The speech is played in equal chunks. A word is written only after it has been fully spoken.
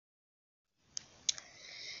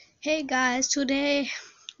Hey guys, today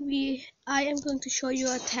I am going to show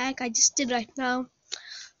you a tag I just did right now.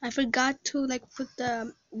 I forgot to put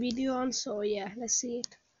the video on, so yeah, let's see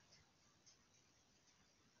it.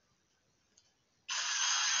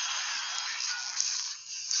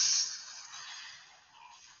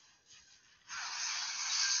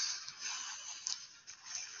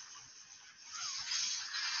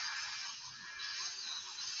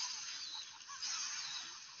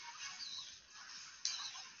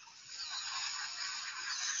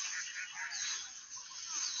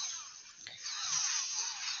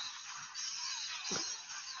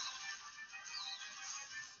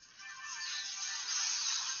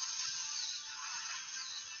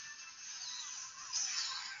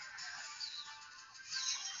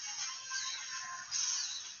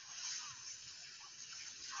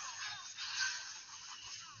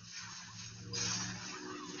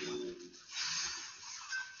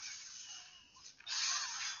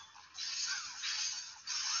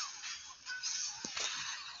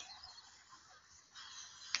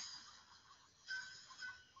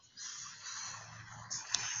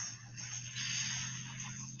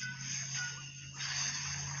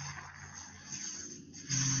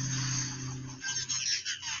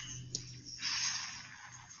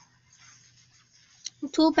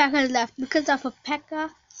 2 packers left. Because of a packer,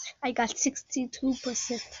 I got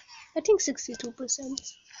 62%. I think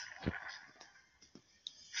 62%.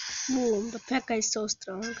 Boom, the packer is so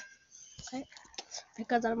strong. I,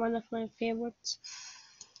 Packers are one of my favorites.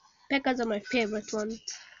 Packers are my favorite one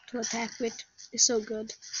to attack with. It's so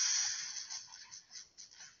good.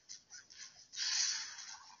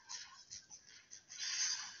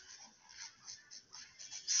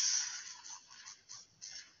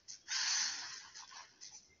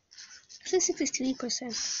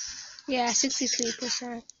 63%. Yeah,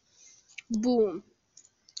 63%. Boom.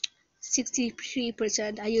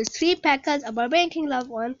 63%. I used 3 packers, a Barbarian King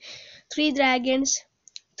level 1, 3 dragons,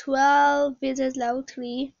 12 wizards level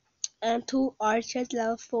 3, and 2 archers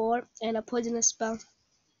level 4, and a poisonous spell.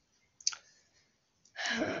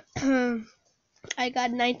 I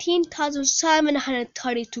got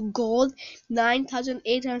 19,732 gold,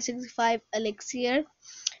 9,865 elixir,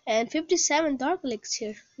 and 57 dark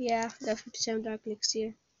elixir. Yeah, got 57 dark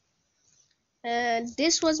elixir. And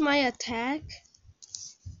this was my attack.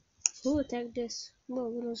 Who attacked this? Whoa,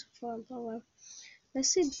 it was fun. Oh well. Let's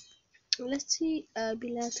see.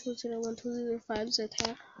 Bilal 201-205's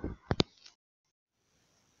attack.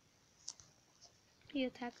 He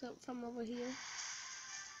attacked from over here.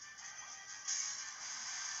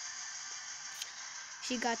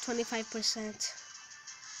 He got 25%.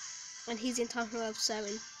 And he's in town hall of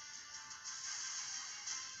 7.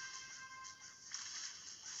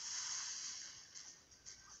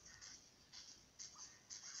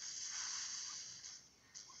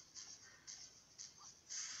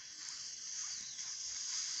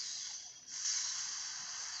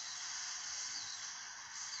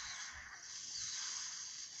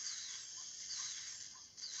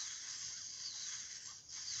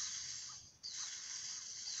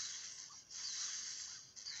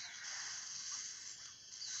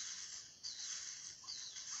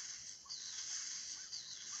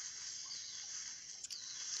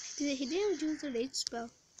 He didn't use the rage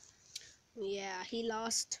spell. Yeah, he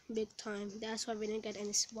lost big time. That's why we didn't get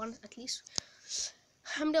any one at least.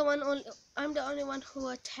 I'm the only one who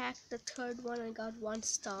attacked the third one and got 1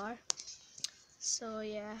 star. So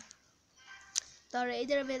yeah. The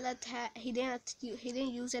raider will attack. He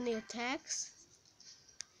didn't use any attacks.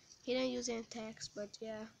 But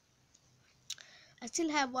yeah. I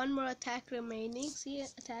still have 1 more attack remaining. See,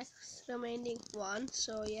 attacks remaining 1.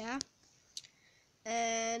 So yeah.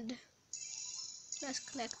 And let's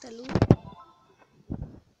collect the loot.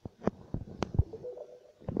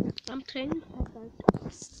 I'm training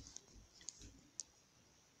packers.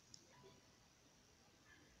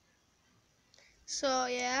 So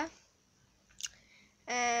yeah.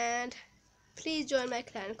 And please join my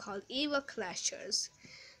clan called Evil Clashers.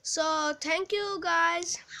 So thank you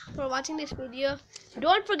guys for watching this video.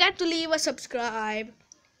 Don't forget to leave a subscribe.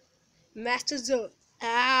 Master Zo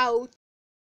out.